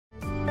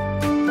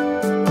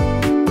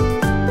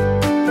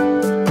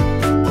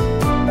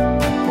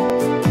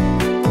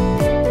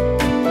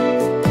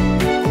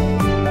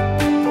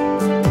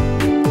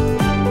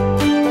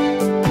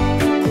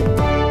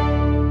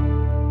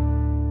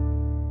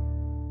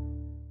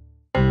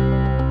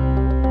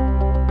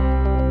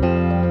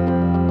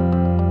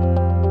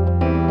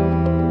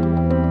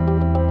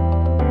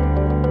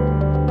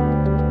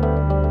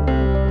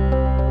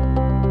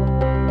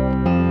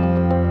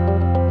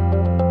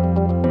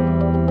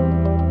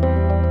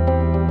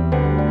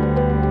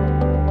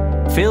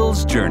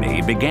Phil's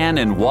journey began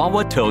in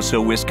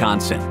Wauwatosa,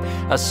 Wisconsin,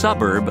 a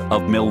suburb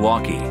of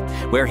Milwaukee,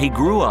 where he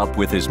grew up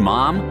with his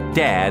mom,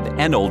 dad,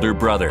 and older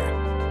brother.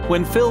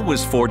 When Phil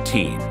was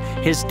 14,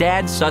 his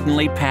dad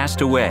suddenly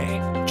passed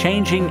away,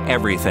 changing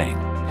everything.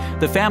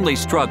 The family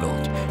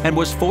struggled and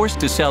was forced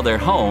to sell their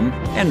home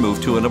and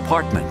move to an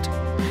apartment.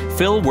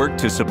 Phil worked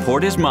to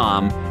support his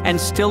mom and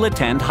still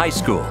attend high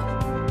school.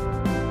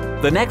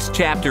 The next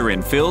chapter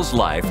in Phil's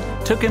life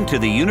took him to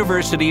the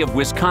University of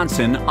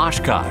Wisconsin,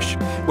 Oshkosh,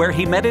 where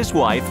he met his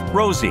wife,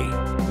 Rosie.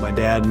 My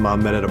dad and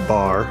mom met at a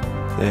bar,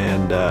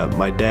 and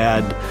my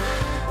dad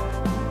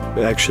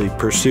actually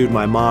pursued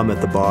my mom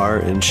at the bar,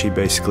 and she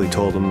basically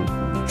told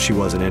him she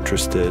wasn't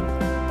interested.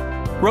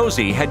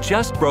 Rosie had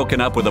just broken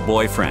up with a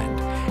boyfriend,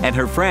 and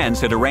her friends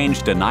had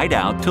arranged a night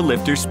out to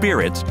lift her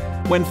spirits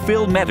when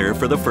Phil met her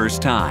for the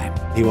first time.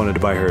 He wanted to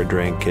buy her a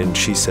drink, and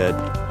she said,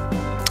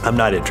 "I'm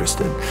not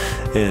interested."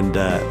 And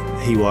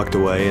he walked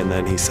away, and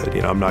then he said,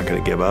 "I'm not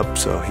going to give up."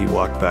 So he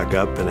walked back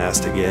up and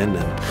asked again,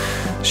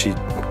 and she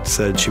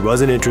said she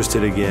wasn't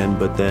interested again,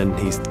 but then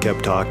he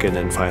kept talking,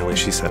 and finally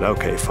she said,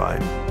 "Okay,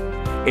 fine."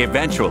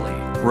 Eventually,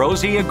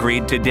 Rosie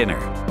agreed to dinner.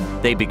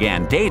 They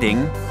began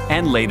dating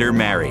and later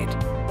married.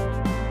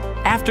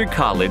 After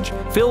college,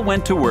 Phil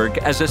went to work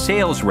as a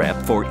sales rep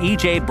for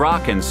E.J.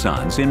 Brock &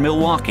 Sons in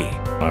Milwaukee.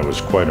 I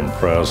was quite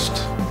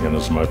impressed in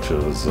as much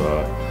as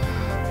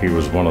he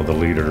was one of the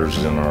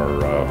leaders in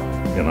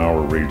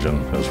our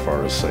region as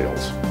far as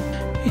sales.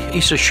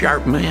 He's a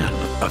sharp man,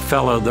 a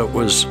fellow that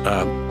was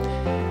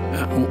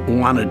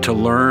wanted to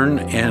learn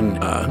and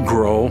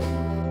grow.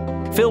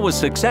 Phil was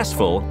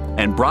successful,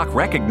 and Brock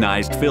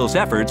recognized Phil's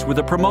efforts with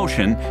a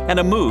promotion and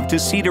a move to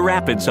Cedar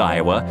Rapids,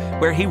 Iowa,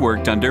 where he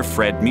worked under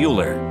Fred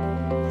Mueller.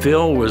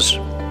 Phil was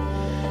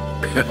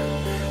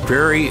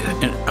very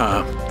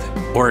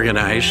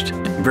organized,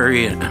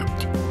 very,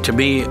 to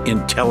me,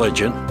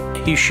 intelligent.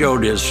 He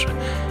showed his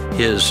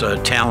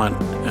talent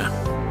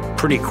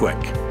pretty quick.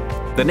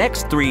 The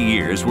next 3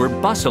 years were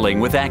bustling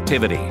with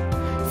activity.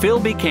 Phil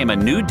became a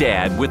new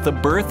dad with the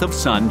birth of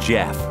son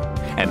Jeff,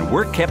 and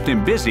work kept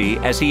him busy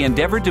as he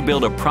endeavored to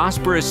build a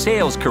prosperous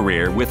sales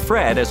career with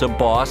Fred as a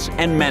boss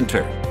and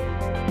mentor.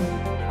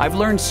 "I've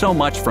learned so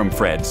much from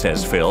Fred,"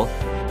 says Phil.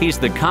 "He's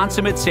the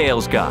consummate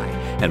sales guy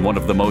and one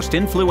of the most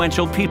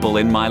influential people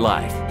in my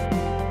life."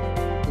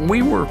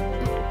 We were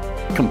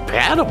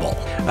compatible.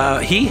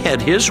 He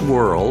had his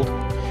world,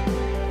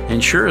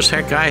 and sure as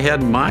heck I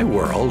had my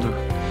world,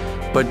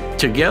 but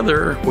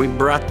together we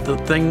brought the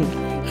thing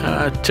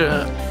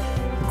to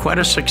quite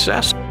a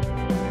success.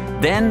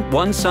 Then,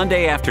 one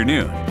Sunday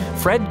afternoon,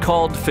 Fred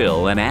called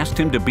Phil and asked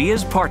him to be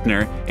his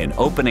partner in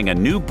opening a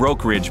new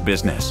brokerage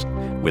business.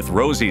 With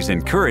Rosie's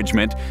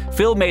encouragement,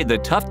 Phil made the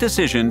tough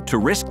decision to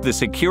risk the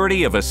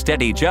security of a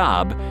steady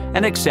job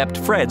and accept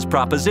Fred's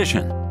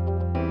proposition.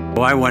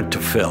 Well, I went to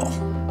Phil,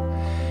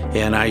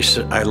 and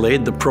I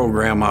laid the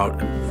program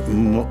out,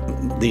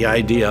 the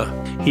idea.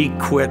 He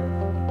quit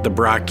the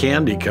Brock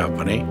Candy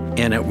Company,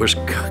 and it was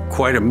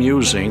quite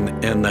amusing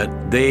in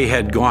that they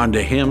had gone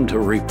to him to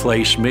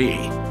replace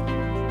me.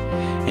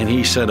 And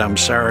he said, "I'm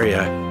sorry,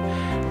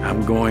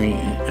 I'm going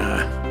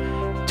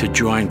to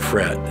join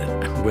Fred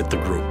with the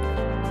group."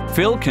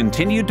 Phil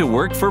continued to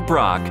work for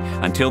Brock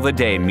until the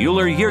day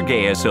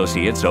Mueller-Yurgae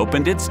Associates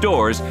opened its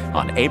doors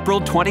on April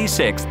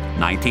 26,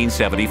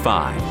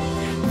 1975.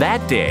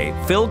 That day,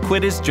 Phil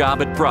quit his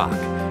job at Brock,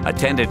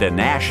 attended a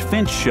Nash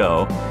Finch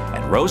show,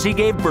 and Rosie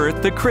gave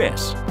birth to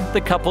Chris,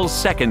 the couple's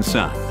second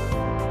son.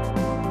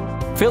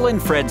 Phil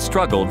and Fred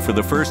struggled for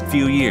the first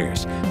few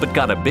years, but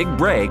got a big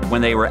break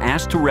when they were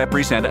asked to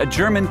represent a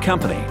German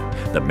company,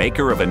 the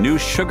maker of a new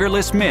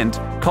sugarless mint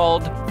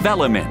called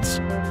Velamints.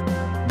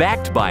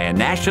 Backed by a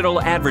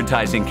national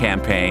advertising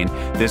campaign,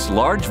 this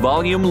large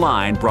volume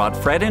line brought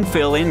Fred and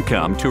Phil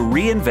income to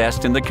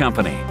reinvest in the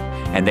company,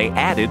 and they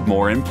added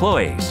more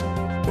employees.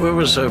 It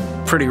was a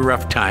pretty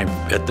rough time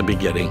at the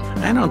beginning.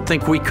 I don't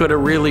think we could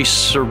have really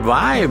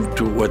survived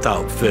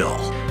without Phil.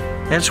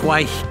 That's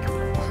why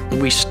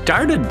we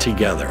started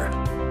together.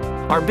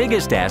 "Our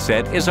biggest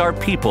asset is our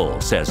people,"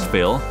 says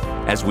Phil.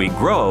 "As we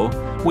grow,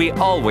 we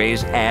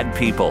always add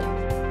people."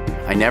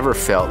 I never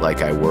felt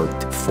like I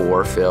worked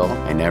for Phil.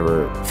 I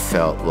never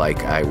felt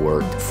like I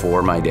worked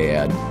for my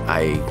dad.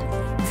 I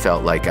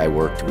felt like I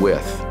worked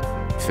with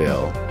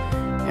Phil,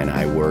 and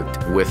I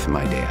worked with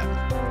my dad.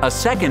 A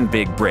second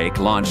big break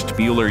launched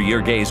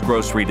Mueller-Yurgae's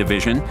grocery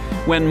division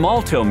when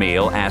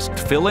Malt-O-Meal asked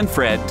Phil and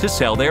Fred to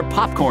sell their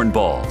popcorn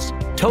balls.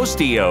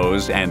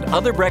 Tostios and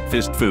other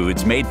breakfast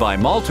foods made by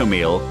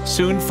Malt-O-Meal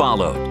soon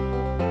followed.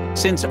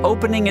 Since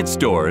opening its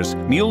doors,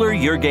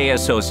 Mueller-Yurgae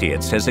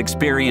Associates has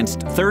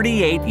experienced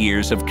 38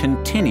 years of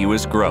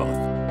continuous growth.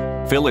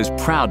 Phil is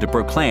proud to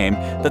proclaim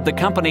that the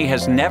company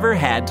has never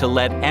had to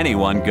let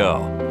anyone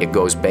go. It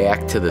goes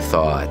back to the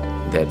thought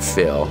that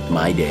Phil,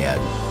 my dad,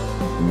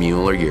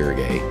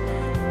 Mueller-Yurgae,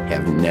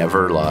 have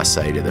never lost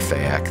sight of the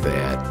fact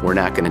that we're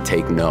not going to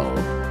take no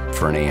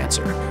for an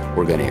answer.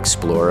 We're going to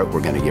explore it,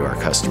 we're going to give our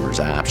customers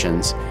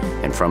options,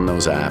 and from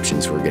those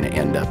options we're going to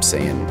end up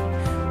saying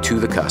to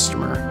the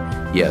customer,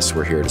 yes,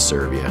 we're here to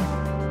serve you.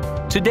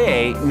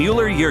 Today,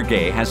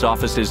 Mueller-Yurgae has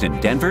offices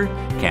in Denver,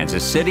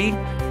 Kansas City,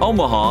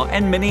 Omaha,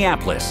 and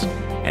Minneapolis.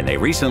 And they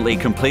recently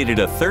completed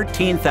a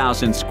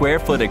 13,000 square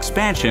foot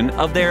expansion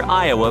of their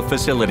Iowa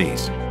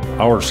facilities.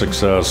 Our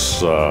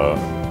success, a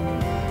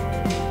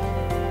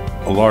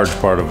large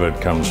part of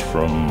it comes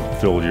from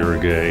Phil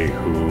Yurgae,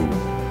 who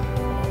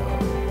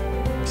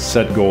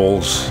set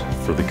goals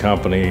for the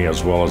company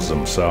as well as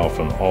himself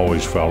and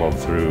always followed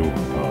through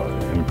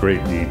in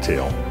great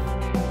detail.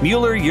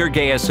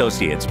 Mueller-Yurgae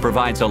Associates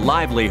provides a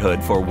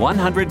livelihood for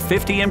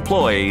 150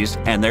 employees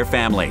and their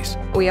families.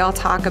 We all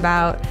talk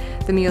about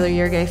the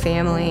Mueller-Yurgae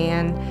family,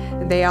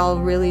 and they all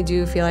really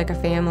do feel like a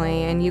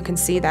family, and you can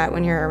see that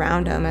when you're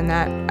around them, and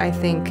that, I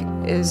think,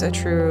 is a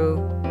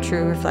true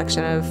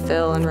reflection of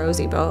Phil and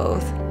Rosie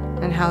both,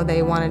 and how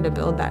they wanted to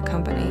build that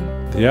company.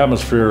 The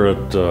atmosphere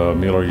at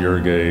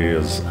Mueller-Yurgae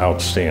is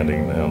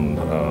outstanding, and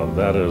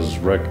that is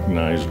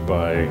recognized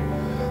by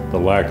the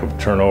lack of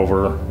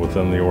turnover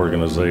within the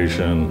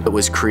organization. It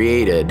was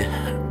created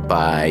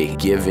by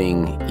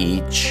giving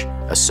each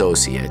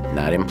associate,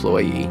 not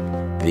employee,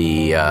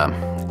 the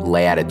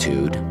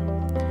latitude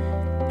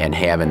and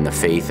having the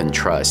faith and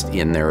trust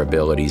in their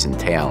abilities and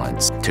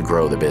talents to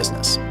grow the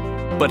business.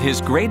 But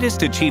his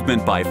greatest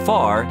achievement by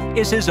far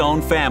is his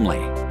own family.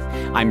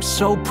 "I'm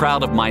so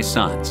proud of my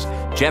sons.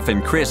 Jeff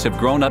and Chris have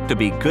grown up to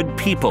be good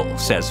people,"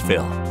 says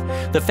Phil.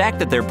 The fact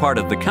that they're part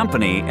of the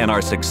company and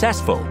are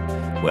successful,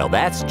 well,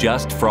 that's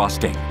just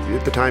frosting.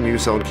 At the time, you were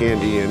selling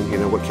candy, and you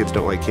know what kids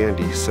don't like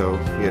candy. So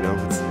you know,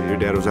 your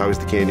dad was always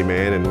the candy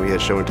man, and we had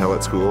show and tell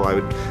at school. I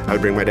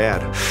would bring my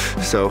dad.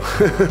 So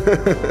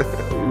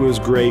it was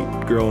great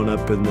growing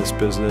up in this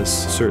business.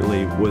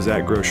 Certainly was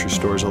at grocery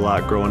stores a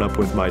lot growing up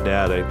with my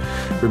dad. I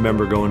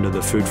remember going to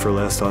the Food for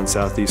Less on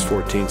Southeast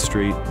 14th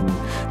Street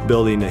and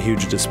building a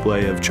huge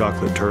display of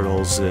chocolate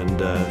turtles and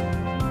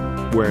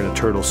wearing a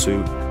turtle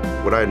suit.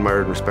 what I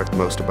admired and respect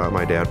most about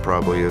my dad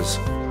probably is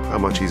how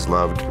much he's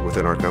loved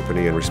within our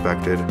company and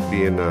respected,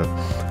 being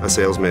a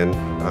salesman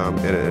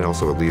and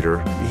also a leader.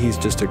 He's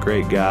just a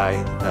great guy.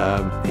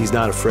 He's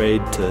not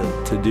afraid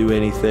to do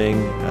anything.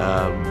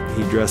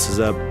 He dresses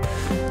up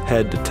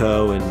head to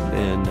toe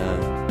in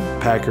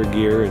Packer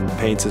gear and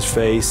paints his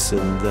face,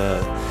 and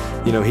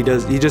you know, he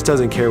just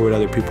doesn't care what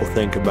other people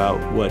think about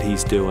what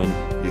he's doing.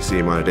 You see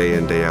him on a day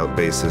in, day out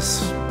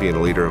basis being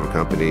a leader of a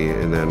company,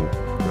 and then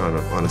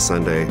on a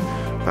Sunday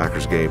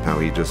Packers game, how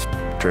he just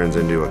turns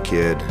into a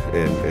kid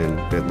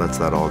and lets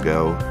that all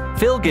go.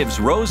 Phil gives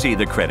Rosie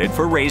the credit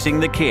for raising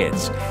the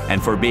kids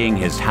and for being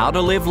his How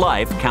to Live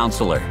Life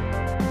counselor.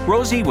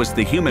 Rosie was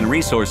the Human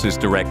Resources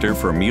Director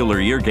for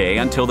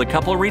Mueller-Yurgae until the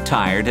couple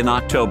retired in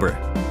October.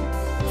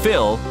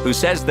 Phil, who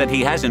says that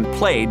he hasn't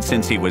played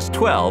since he was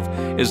 12,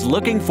 is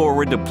looking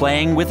forward to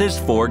playing with his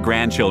 4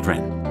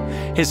 grandchildren.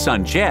 His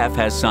son Jeff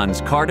has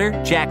sons Carter,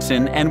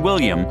 Jackson, and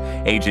William,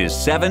 ages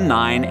 7,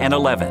 9, and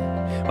 11,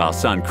 while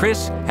son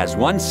Chris has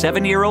one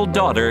 7-year-old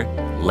daughter,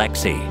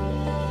 Lexi.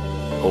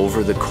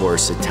 Over the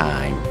course of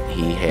time,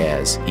 he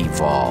has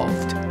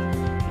evolved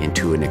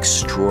into an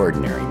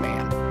extraordinary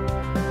man,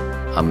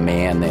 a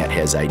man that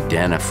has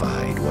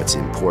identified what's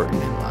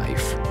important in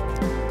life,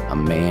 a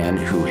man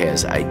who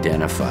has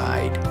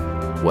identified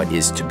what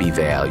is to be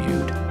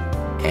valued,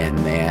 and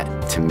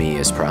that, to me,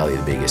 is probably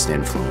the biggest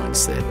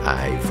influence that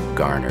I've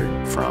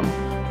garnered from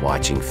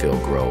watching Phil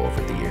grow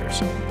over the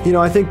years. You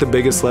know, I think the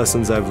biggest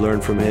lessons I've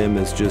learned from him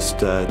is just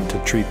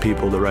to treat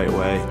people the right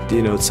way.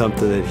 You know, it's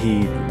something that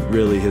he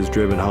really has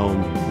driven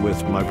home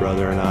with my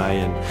brother and I,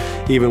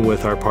 and even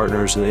with our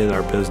partners in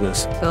our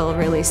business. Phil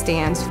really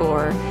stands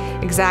for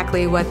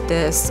exactly what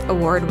this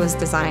award was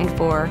designed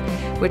for,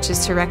 which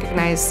is to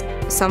recognize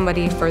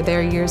somebody for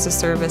their years of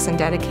service and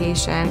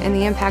dedication and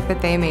the impact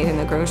that they made in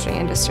the grocery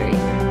industry.